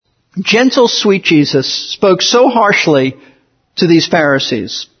Gentle, sweet Jesus spoke so harshly to these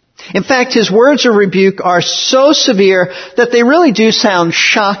Pharisees. In fact, his words of rebuke are so severe that they really do sound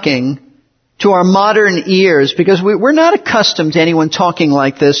shocking to our modern ears, because we're not accustomed to anyone talking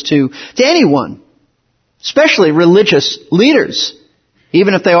like this to anyone, especially religious leaders,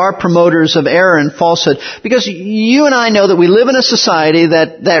 even if they are promoters of error and falsehood. Because you and I know that we live in a society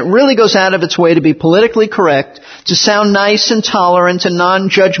that really goes out of its way to be politically correct, to sound nice and tolerant and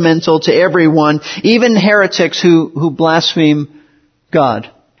non-judgmental to everyone, even heretics who blaspheme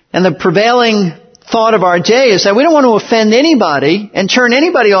God. And the prevailing thought of our day is that we don't want to offend anybody and turn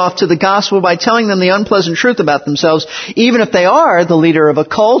anybody off to the gospel by telling them the unpleasant truth about themselves, even if they are the leader of a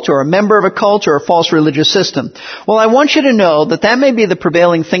cult or a member of a cult or a false religious system. Well, I want you to know that may be the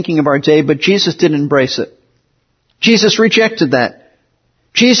prevailing thinking of our day, but Jesus didn't embrace it. Jesus rejected that.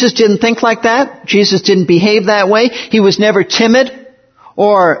 Jesus didn't think like that. Jesus didn't behave that way. He was never timid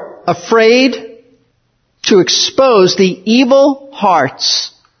or afraid to expose the evil hearts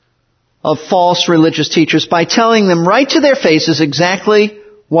of false religious teachers by telling them right to their faces exactly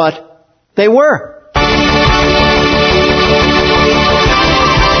what they were.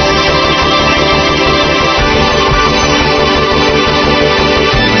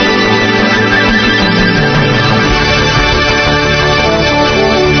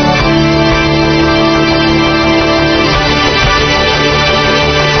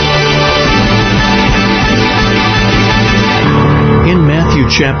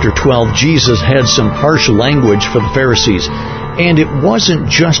 Chapter 12, Jesus had some harsh language for the Pharisees, and it wasn't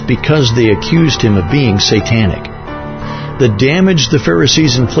just because they accused him of being satanic. The damage the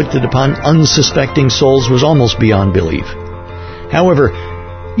Pharisees inflicted upon unsuspecting souls was almost beyond belief. However,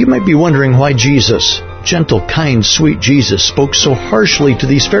 you might be wondering why Jesus, gentle, kind, sweet Jesus, spoke so harshly to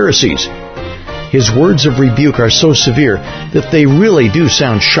these Pharisees. His words of rebuke are so severe that they really do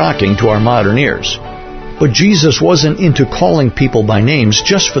sound shocking to our modern ears. But Jesus wasn't into calling people by names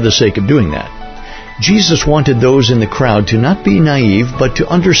just for the sake of doing that. Jesus wanted those in the crowd to not be naive, but to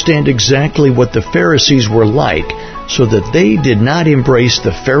understand exactly what the Pharisees were like, so that they did not embrace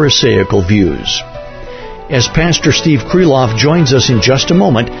the Pharisaical views. As Pastor Steve Kreloff joins us in just a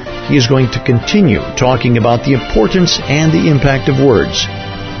moment, he is going to continue talking about the importance and the impact of words.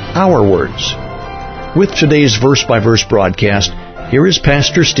 Our words. With today's verse-by-verse broadcast, here is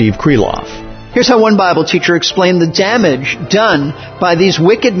Pastor Steve Kreloff. Here's how one Bible teacher explained the damage done by these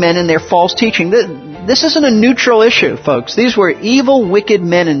wicked men and their false teaching. This isn't a neutral issue, folks. These were evil, wicked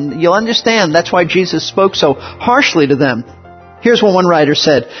men, and you'll understand that's why Jesus spoke so harshly to them. Here's what one writer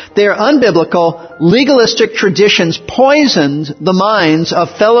said. Their unbiblical, legalistic traditions poisoned the minds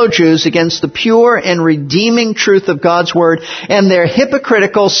of fellow Jews against the pure and redeeming truth of God's Word, and their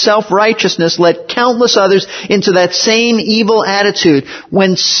hypocritical self-righteousness led countless others into that same evil attitude.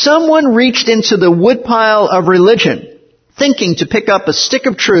 When someone reached into the woodpile of religion, thinking to pick up a stick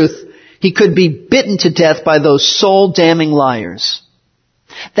of truth, he could be bitten to death by those soul-damning liars.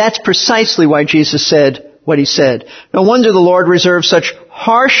 That's precisely why Jesus said what he said. No wonder the Lord reserved such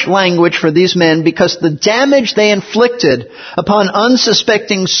harsh language for these men, because the damage they inflicted upon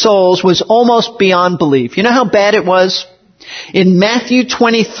unsuspecting souls was almost beyond belief. You know how bad it was? In Matthew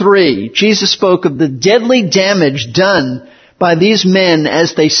 23, Jesus spoke of the deadly damage done by these men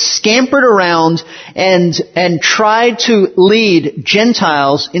as they scampered around and tried to lead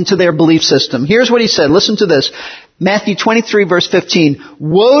Gentiles into their belief system. Here's what he said. Listen to this. Matthew 23, verse 15.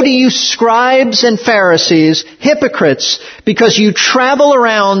 Woe to you, scribes and Pharisees, hypocrites, because you travel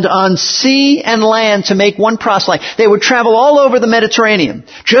around on sea and land to make one proselyte. They would travel all over the Mediterranean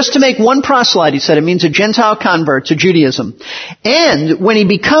just to make one proselyte, he said. It means a Gentile convert to Judaism. And when he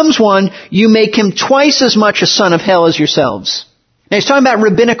becomes one, you make him twice as much a son of hell as yourselves. Now he's talking about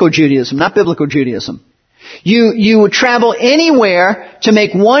rabbinical Judaism, not biblical Judaism. You would travel anywhere to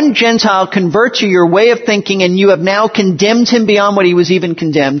make one Gentile convert to your way of thinking, and you have now condemned him beyond what he was even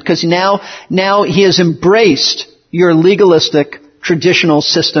condemned, because now he has embraced your legalistic traditional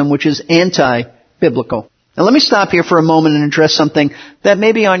system, which is anti-biblical. Now let me stop here for a moment and address something that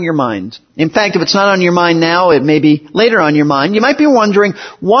may be on your mind. In fact, if it's not on your mind now, it may be later on your mind. You might be wondering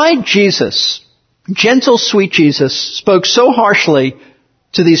why Jesus, gentle, sweet Jesus, spoke so harshly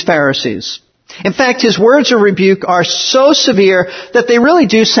to these Pharisees. In fact, his words of rebuke are so severe that they really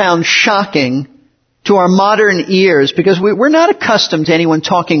do sound shocking to our modern ears, because we're not accustomed to anyone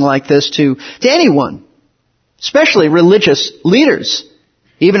talking like this to anyone, especially religious leaders,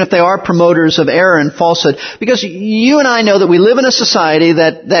 even if they are promoters of error and falsehood. Because you and I know that we live in a society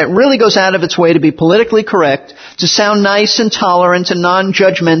that really goes out of its way to be politically correct, to sound nice and tolerant and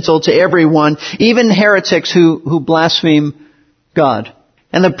non-judgmental to everyone, even heretics who blaspheme God.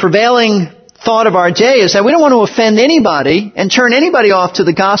 And the prevailing thought of our day is that we don't want to offend anybody and turn anybody off to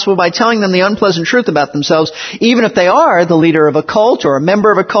the gospel by telling them the unpleasant truth about themselves, even if they are the leader of a cult or a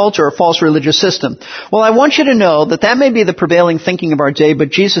member of a cult or a false religious system. Well, I want you to know that that may be the prevailing thinking of our day, but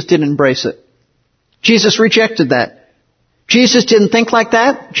Jesus didn't embrace it. Jesus rejected that. Jesus didn't think like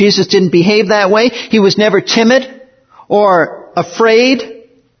that. Jesus didn't behave that way. He was never timid or afraid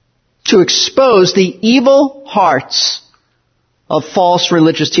to expose the evil hearts of false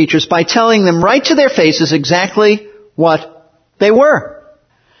religious teachers by telling them right to their faces exactly what they were.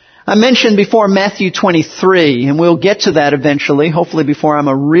 I mentioned before Matthew 23, and we'll get to that eventually, hopefully before I'm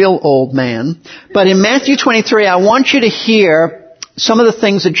a real old man. But in Matthew 23, I want you to hear some of the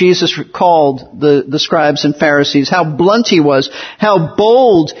things that Jesus called the scribes and Pharisees, how blunt he was, how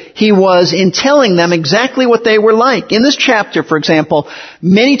bold he was in telling them exactly what they were like. In this chapter, for example,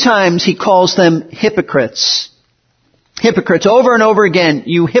 many times he calls them hypocrites. Hypocrites, over and over again,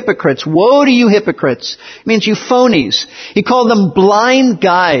 you hypocrites. Woe to you hypocrites. It means you phonies. He called them blind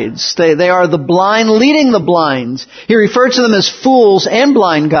guides. They are the blind leading the blind. He referred to them as fools and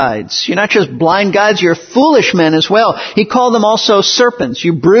blind guides. You're not just blind guides, you're foolish men as well. He called them also serpents.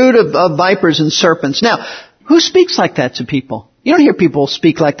 You brood of vipers and serpents. Now, who speaks like that to people? You don't hear people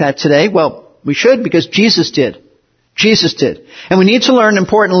speak like that today. Well, we should, because Jesus did. Jesus did. And we need to learn an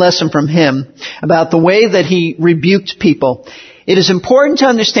important lesson from him about the way that he rebuked people. It is important to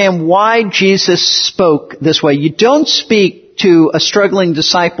understand why Jesus spoke this way. You don't speak to a struggling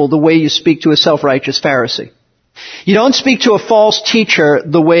disciple the way you speak to a self-righteous Pharisee. You don't speak to a false teacher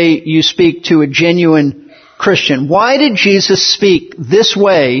the way you speak to a genuine Christian. Why did Jesus speak this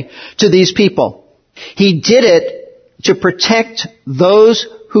way to these people? He did it to protect those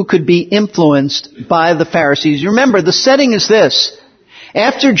who could be influenced by the Pharisees. You remember, the setting is this.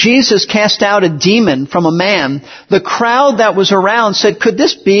 After Jesus cast out a demon from a man, the crowd that was around said, could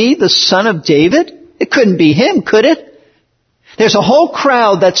this be the son of David? It couldn't be him, could it? There's a whole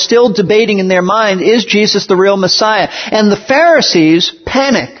crowd that's still debating in their mind, is Jesus the real Messiah? And the Pharisees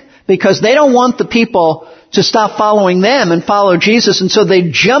panic because they don't want the people to stop following them and follow Jesus. And so they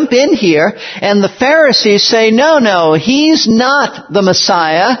jump in here, and the Pharisees say, no, he's not the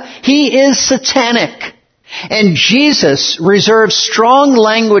Messiah. He is satanic. And Jesus reserved strong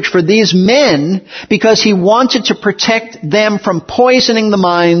language for these men because he wanted to protect them from poisoning the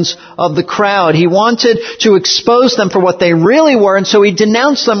minds of the crowd. He wanted to expose them for what they really were, and so he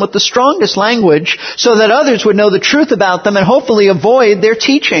denounced them with the strongest language so that others would know the truth about them and hopefully avoid their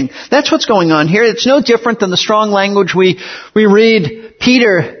teaching. That's what's going on here. It's no different than the strong language we read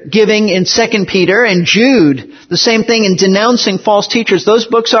Peter giving in 2 Peter, and Jude, the same thing in denouncing false teachers. Those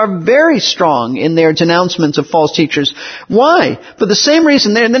books are very strong in their denouncements of false teachers. Why? For the same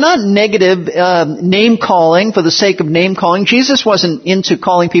reason. They're not negative name-calling for the sake of name-calling. Jesus wasn't into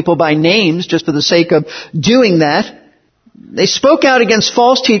calling people by names just for the sake of doing that. They spoke out against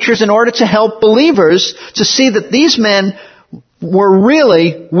false teachers in order to help believers to see that these men were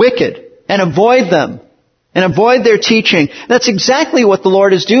really wicked and avoid them. And avoid their teaching. That's exactly what the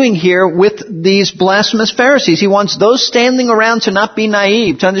Lord is doing here with these blasphemous Pharisees. He wants those standing around to not be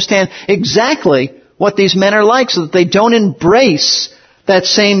naive, to understand exactly what these men are like so that they don't embrace that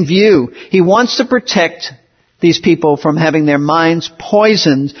same view. He wants to protect these people from having their minds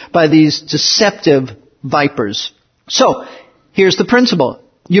poisoned by these deceptive vipers. So, here's the principle.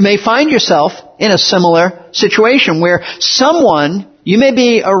 You may find yourself in a similar situation where you may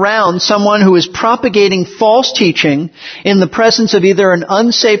be around someone who is propagating false teaching in the presence of either an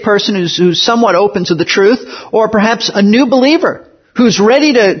unsaved person who's somewhat open to the truth, or perhaps a new believer who's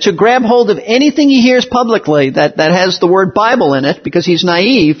ready to grab hold of anything he hears publicly that has the word Bible in it because he's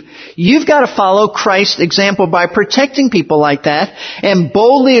naive. You've got to follow Christ's example by protecting people like that and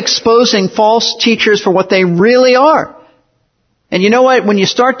boldly exposing false teachers for what they really are. And you know what? When you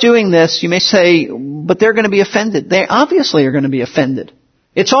start doing this, you may say, but they're going to be offended. They obviously are going to be offended.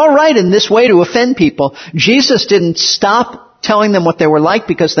 It's all right in this way to offend people. Jesus didn't stop telling them what they were like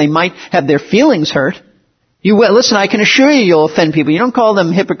because they might have their feelings hurt. Listen, I can assure you you'll offend people. You don't call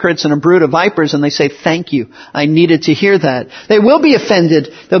them hypocrites and a brood of vipers and they say, thank you. I needed to hear that. They will be offended.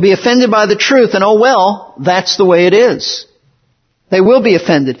 They'll be offended by the truth. And oh well, that's the way it is. They will be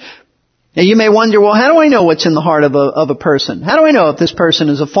offended. Now you may wonder, well, how do I know what's in the heart of a person? How do I know if this person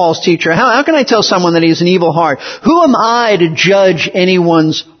is a false teacher? How can I tell someone that he has an evil heart? Who am I to judge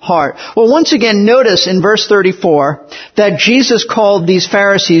anyone's heart? Well, once again, notice in verse 34 that Jesus called these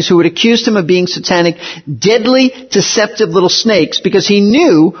Pharisees who had accused him of being satanic deadly, deceptive little snakes because he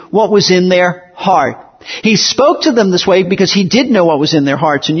knew what was in their heart. He spoke to them this way because He did know what was in their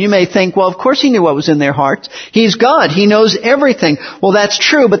hearts. And you may think, well, of course He knew what was in their hearts. He's God. He knows everything. Well, that's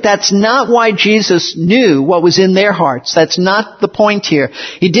true, but that's not why Jesus knew what was in their hearts. That's not the point here.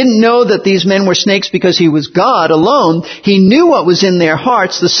 He didn't know that these men were snakes because He was God alone. He knew what was in their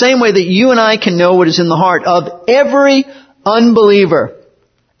hearts the same way that you and I can know what is in the heart of every unbeliever.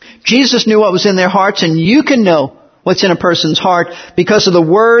 Jesus knew what was in their hearts, and you can know what's in a person's heart because of the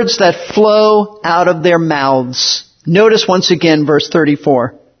words that flow out of their mouths. Notice once again verse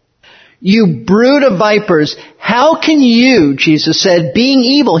 34. You brood of vipers, how can you, Jesus said, being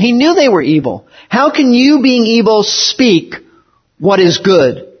evil, He knew they were evil, how can you, being evil, speak what is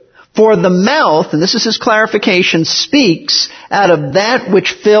good? For the mouth, and this is His clarification, speaks out of that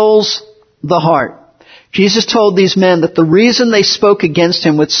which fills the heart. Jesus told these men that the reason they spoke against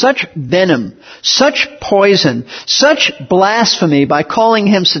Him with such venom, such poison, such blasphemy by calling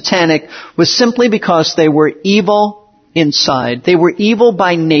Him satanic was simply because they were evil inside. They were evil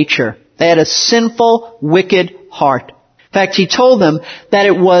by nature. They had a sinful, wicked heart. In fact, He told them that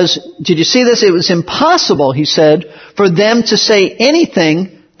it was, did you see this? It was impossible, He said, for them to say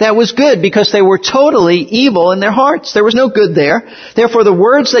anything that was good because they were totally evil in their hearts. There was no good there. Therefore, the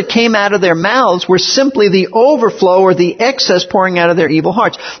words that came out of their mouths were simply the overflow or the excess pouring out of their evil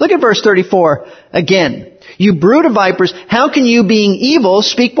hearts. Look at verse 34 again. You brood of vipers, how can you, being evil,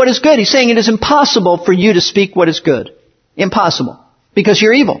 speak what is good? He's saying it is impossible for you to speak what is good. Impossible. Because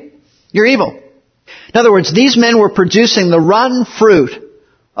you're evil. You're evil. In other words, these men were producing the rotten fruit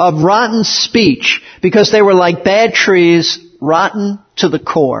of rotten speech because they were like bad trees, rotten to the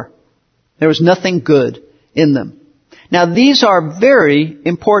core. There was nothing good in them. Now, these are very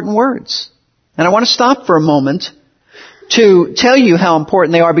important words. And I want to stop for a moment to tell you how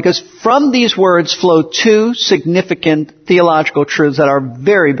important they are because from these words flow two significant theological truths that are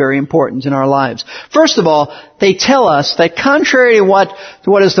very, very important in our lives. First of all, they tell us that contrary to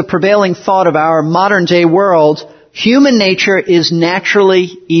what is the prevailing thought of our modern day world, human nature is naturally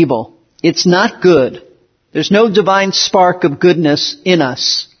evil. It's not good. There's no divine spark of goodness in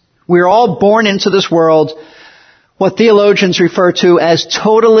us. We're all born into this world, what theologians refer to as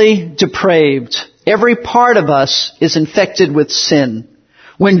totally depraved. Every part of us is infected with sin.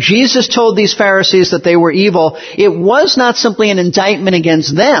 When Jesus told these Pharisees that they were evil, it was not simply an indictment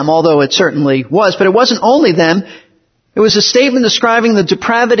against them, although it certainly was, but it wasn't only them. It was a statement describing the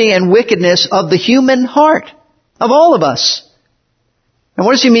depravity and wickedness of the human heart, of all of us. And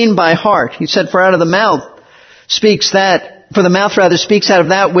what does He mean by heart? He said, for the mouth speaks out of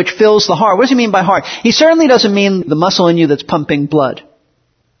that which fills the heart. What does He mean by heart? He certainly doesn't mean the muscle in you that's pumping blood.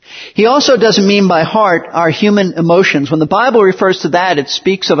 He also doesn't mean by heart our human emotions. When the Bible refers to that, it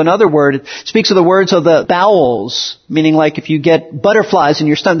speaks of another word. It speaks of the words of the bowels, meaning like if you get butterflies in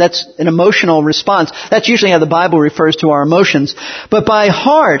your stomach, that's an emotional response. That's usually how the Bible refers to our emotions. But by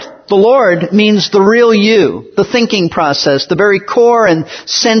heart, the Lord means the real you, the thinking process, the very core and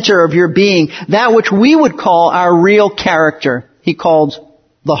center of your being, that which we would call our real character. He called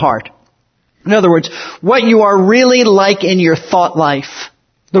the heart. In other words, what you are really like in your thought life.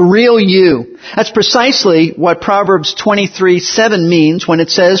 The real you. That's precisely what Proverbs 23:7 means when it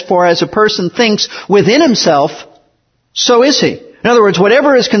says, for as a person thinks within himself, so is he. In other words,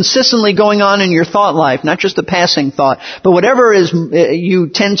 whatever is consistently going on in your thought life, not just a passing thought, but whatever is you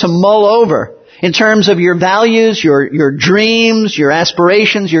tend to mull over in terms of your values, your dreams, your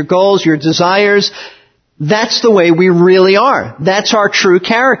aspirations, your goals, your desires, that's the way we really are. That's our true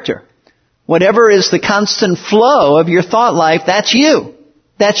character. Whatever is the constant flow of your thought life, that's you.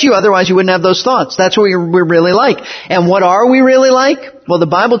 That's you. Otherwise, you wouldn't have those thoughts. That's what we're really like. And what are we really like? Well, the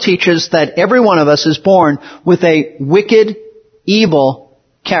Bible teaches that every one of us is born with a wicked, evil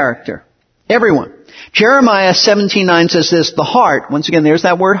character. Everyone. Jeremiah 17:9 says this, the heart, once again, there's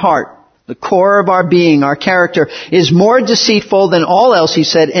that word heart, the core of our being, our character, is more deceitful than all else, he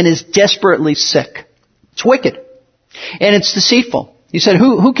said, and is desperately sick. It's wicked. And it's deceitful. He said,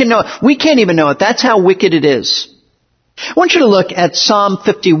 who can know it? We can't even know it. That's how wicked it is. I want you to look at Psalm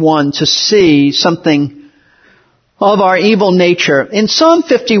 51 to see something of our evil nature. In Psalm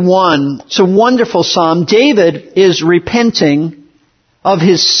 51, it's a wonderful psalm. David is repenting of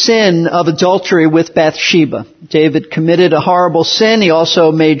his sin of adultery with Bathsheba. David committed a horrible sin. He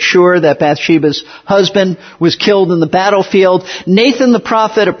also made sure that Bathsheba's husband was killed in the battlefield. Nathan the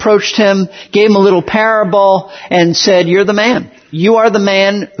prophet approached him, gave him a little parable, and said, you're the man. You are the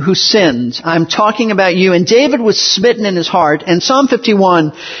man who sinned. I'm talking about you. And David was smitten in his heart. And Psalm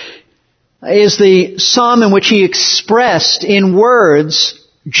 51 is the psalm in which he expressed in words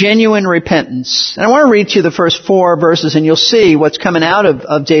genuine repentance. And I want to read to you the first 4 verses and you'll see what's coming out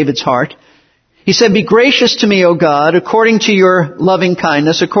of David's heart. He said, "Be gracious to me, O God, according to your loving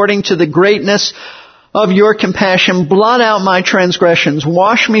kindness, according to the greatness of your compassion. Blot out my transgressions.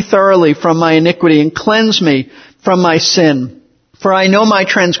 Wash me thoroughly from my iniquity and cleanse me from my sin. For I know my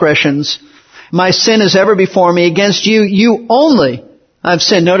transgressions. My sin is ever before me. Against you, you only, I've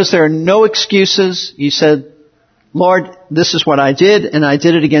sinned." Notice there are no excuses. He said, "Lord, this is what I did, and I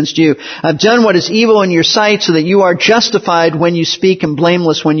did it against you. I've done what is evil in your sight, so that you are justified when you speak and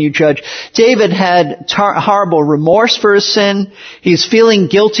blameless when you judge." David had horrible remorse for his sin. He's feeling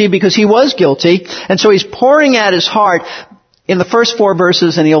guilty because he was guilty, and so he's pouring out his heart in the first 4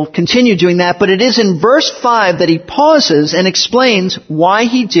 verses, and he'll continue doing that. But it is in verse 5 that he pauses and explains why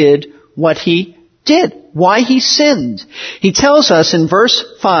he did what he did, why he sinned. He tells us in verse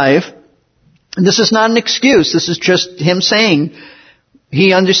 5, and this is not an excuse, this is just him saying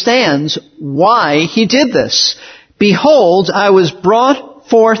he understands why he did this. "Behold, I was brought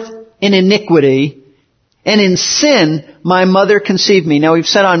forth in iniquity, and in sin my mother conceived me." Now, we've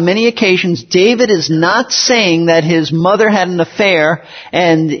said on many occasions, David is not saying that his mother had an affair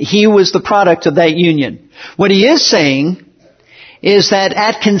and he was the product of that union. What he is saying is that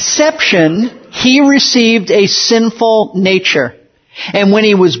at conception, he received a sinful nature. And when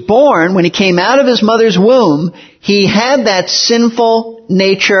he was born, when he came out of his mother's womb, he had that sinful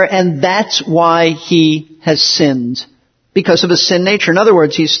nature, and that's why he has sinned. Because of his sin nature. In other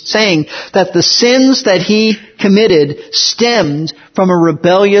words, he's saying that the sins that he committed stemmed from a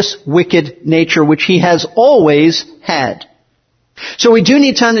rebellious, wicked nature, which he has always had. So we do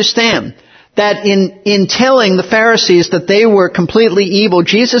need to understand that in telling the Pharisees that they were completely evil,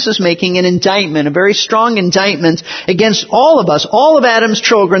 Jesus is making an indictment, a very strong indictment against all of us, all of Adam's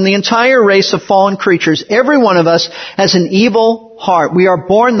children, the entire race of fallen creatures. Every one of us has an evil heart. We are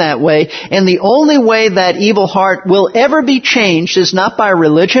born that way, and the only way that evil heart will ever be changed is not by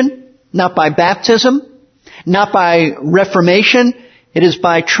religion, not by baptism, not by reformation. It is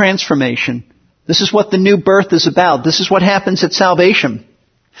by transformation. This is what the new birth is about. This is what happens at salvation.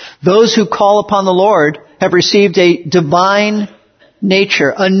 Those who call upon the Lord have received a divine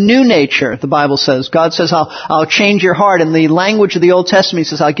nature, a new nature, the Bible says. God says, I'll change your heart. In the language of the Old Testament, He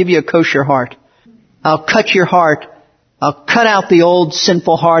says, I'll give you a kosher heart. I'll cut your heart. I'll cut out the old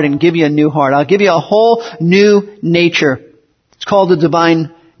sinful heart and give you a new heart. I'll give you a whole new nature. It's called the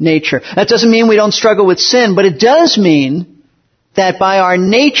divine nature. That doesn't mean we don't struggle with sin, but it does mean that by our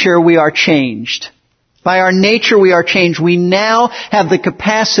nature we are changed. By our nature we are changed. We now have the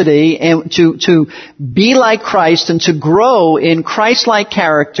capacity to be like Christ and to grow in Christ-like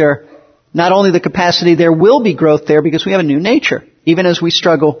character. Not only the capacity, there will be growth there because we have a new nature, even as we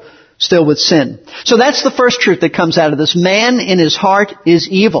struggle still with sin. So that's the first truth that comes out of this. Man in his heart is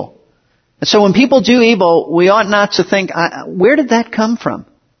evil. And so when people do evil, we ought not to think, where did that come from?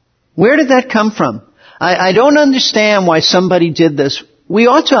 Where did that come from? I don't understand why somebody did this. We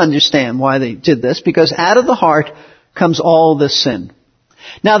ought to understand why they did this, because out of the heart comes all this sin.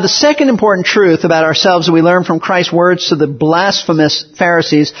 Now, the second important truth about ourselves that we learn from Christ's words to the blasphemous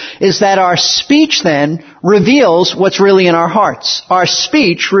Pharisees is that our speech then reveals what's really in our hearts. Our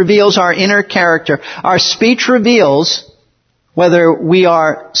speech reveals our inner character. Our speech reveals whether we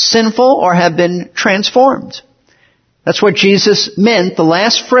are sinful or have been transformed. That's what Jesus meant, the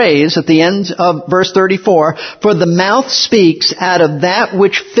last phrase at the end of verse 34, for the mouth speaks out of that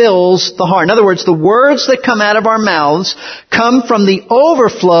which fills the heart. In other words, the words that come out of our mouths come from the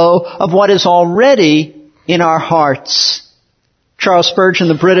overflow of what is already in our hearts. Charles Spurgeon,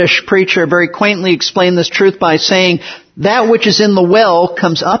 the British preacher, very quaintly explained this truth by saying, that which is in the well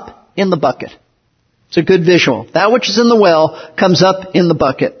comes up in the bucket. It's a good visual. That which is in the well comes up in the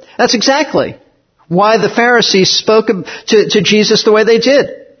bucket. That's exactly why the Pharisees spoke to Jesus the way they did.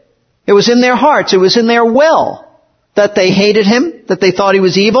 It was in their hearts. It was in their well that they hated Him, that they thought He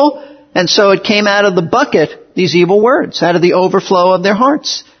was evil, and so it came out of the bucket, these evil words, out of the overflow of their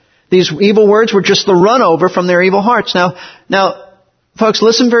hearts. These evil words were just the run over from their evil hearts. Now, folks,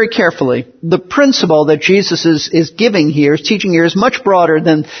 listen very carefully. The principle that Jesus is giving here, is teaching here, is much broader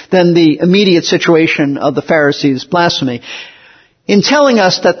than the immediate situation of the Pharisees' blasphemy. In telling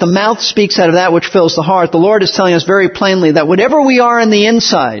us that the mouth speaks out of that which fills the heart, the Lord is telling us very plainly that whatever we are in the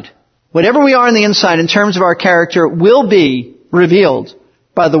inside in terms of our character will be revealed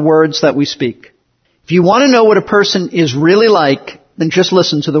by the words that we speak. If you want to know what a person is really like, then just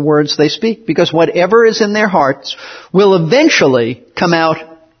listen to the words they speak, because whatever is in their hearts will eventually come out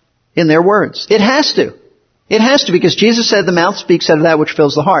in their words. It has to. It has to, because Jesus said the mouth speaks out of that which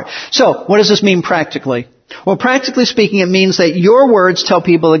fills the heart. So, what does this mean practically? Well, practically speaking, it means that your words tell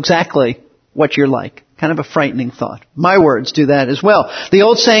people exactly what you're like. Kind of a frightening thought. My words do that as well. The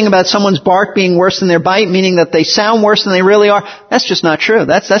old saying about someone's bark being worse than their bite, meaning that they sound worse than they really are, that's just not true.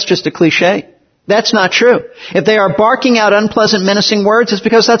 That's just a cliche. That's not true. If they are barking out unpleasant, menacing words, it's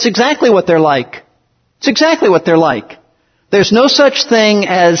because that's exactly what they're like. It's exactly what they're like. There's no such thing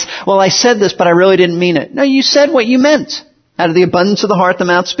as, well, I said this, but I really didn't mean it. No, you said what you meant. Out of the abundance of the heart, the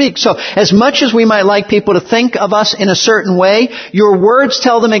mouth speaks. So, as much as we might like people to think of us in a certain way, your words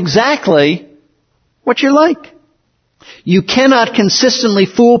tell them exactly what you're like. You cannot consistently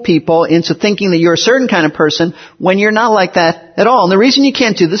fool people into thinking that you're a certain kind of person when you're not like that at all. And the reason you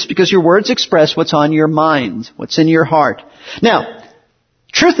can't do this is because your words express what's on your mind, what's in your heart. Now,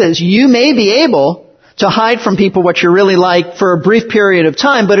 truth is, you may be able to hide from people what you're really like for a brief period of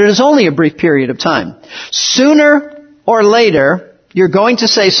time, but it is only a brief period of time. Sooner or later, you're going to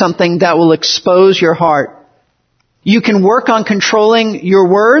say something that will expose your heart. You can work on controlling your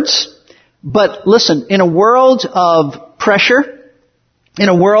words, but listen, in a world of pressure, in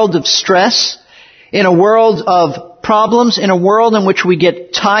a world of stress, in a world of problems, in a world in which we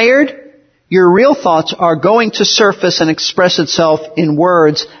get tired, your real thoughts are going to surface and express itself in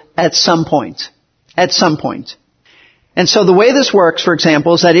words at some point. At some point. And so the way this works, for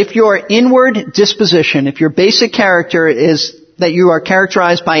example, is that if your inward disposition, if your basic character is that you are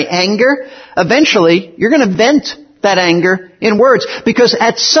characterized by anger, eventually you're going to vent that anger in words. Because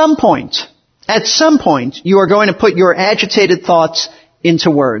at some point, you are going to put your agitated thoughts into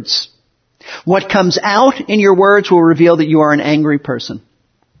words. What comes out in your words will reveal that you are an angry person.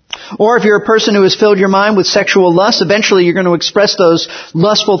 Or if you're a person who has filled your mind with sexual lust, eventually you're going to express those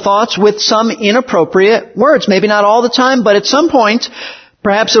lustful thoughts with some inappropriate words. Maybe not all the time, but at some point,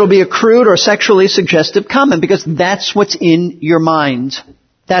 perhaps it'll be a crude or sexually suggestive comment because that's what's in your mind.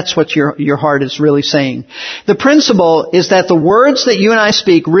 That's what your heart is really saying. The principle is that the words that you and I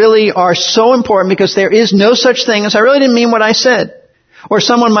speak really are so important because there is no such thing as I really didn't mean what I said. Or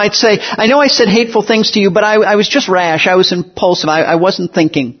someone might say, I know I said hateful things to you, but I was just rash. I was impulsive. I wasn't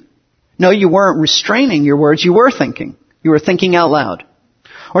thinking. No, you weren't restraining your words. You were thinking. You were thinking out loud.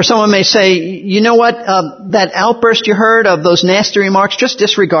 Or someone may say, you know what, that outburst you heard of those nasty remarks, just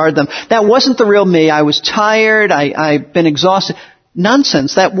disregard them. That wasn't the real me. I was tired. I've been exhausted.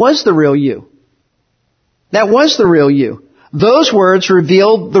 Nonsense. That was the real you. That was the real you. Those words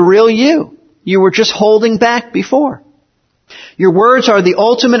revealed the real you. You were just holding back before. Your words are the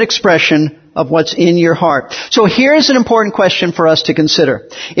ultimate expression of what's in your heart. So here's an important question for us to consider.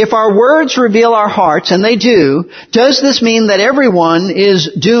 If our words reveal our hearts, and they do, does this mean that everyone is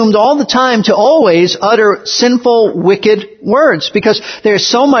doomed all the time to always utter sinful, wicked words? Because there's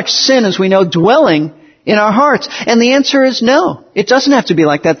so much sin, as we know, dwelling in our hearts. And the answer is no. It doesn't have to be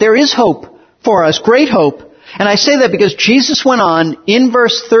like that. There is hope for us, great hope. And I say that because Jesus went on in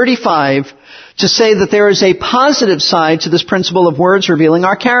verse 35 to say that there is a positive side to this principle of words revealing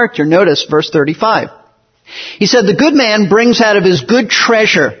our character. Notice verse 35. He said, the good man brings out of his good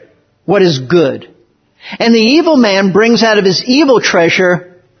treasure what is good, and the evil man brings out of his evil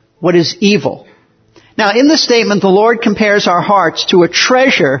treasure what is evil. Now, in this statement, the Lord compares our hearts to a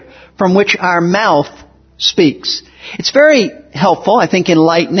treasure from which our mouth speaks. It's very helpful, I think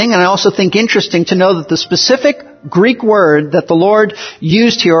enlightening, and I also think interesting to know that the specific Greek word that the Lord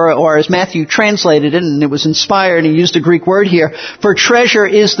used here, or as Matthew translated it, and it was inspired, and he used a Greek word here, for treasure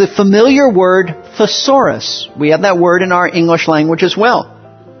is the familiar word thesaurus. We have that word in our English language as well.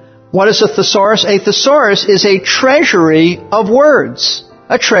 What is a thesaurus? A thesaurus is a treasury of words.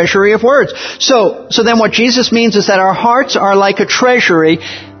 A treasury of words. So then what Jesus means is that our hearts are like a treasury.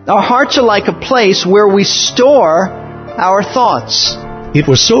 Our hearts are like a place where we store our thoughts. It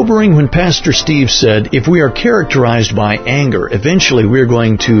was sobering when Pastor Steve said, if we are characterized by anger, eventually we're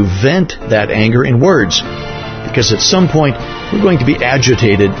going to vent that anger in words. Because at some point, we're going to be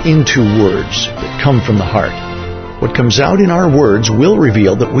agitated into words that come from the heart. What comes out in our words will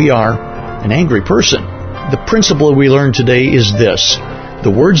reveal that we are an angry person. The principle we learned today is this.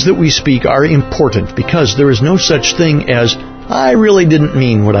 The words that we speak are important because there is no such thing as, I really didn't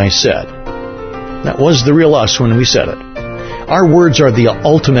mean what I said. That was the real us when we said it. Our words are the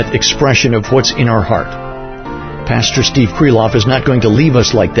ultimate expression of what's in our heart. Pastor Steve Kreloff is not going to leave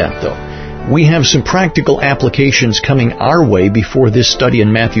us like that, though. We have some practical applications coming our way before this study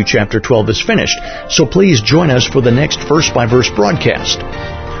in Matthew chapter 12 is finished, so please join us for the next verse-by-verse broadcast.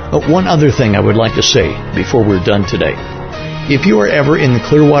 One other thing I would like to say before we're done today. If you are ever in the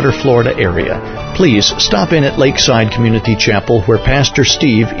Clearwater, Florida area, please stop in at Lakeside Community Chapel where Pastor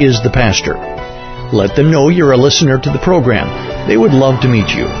Steve is the pastor. Let them know you're a listener to the program. They would love to meet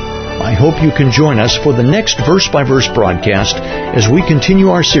you. I hope you can join us for the next verse-by-verse broadcast as we continue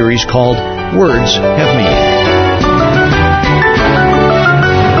our series called Words have meaning.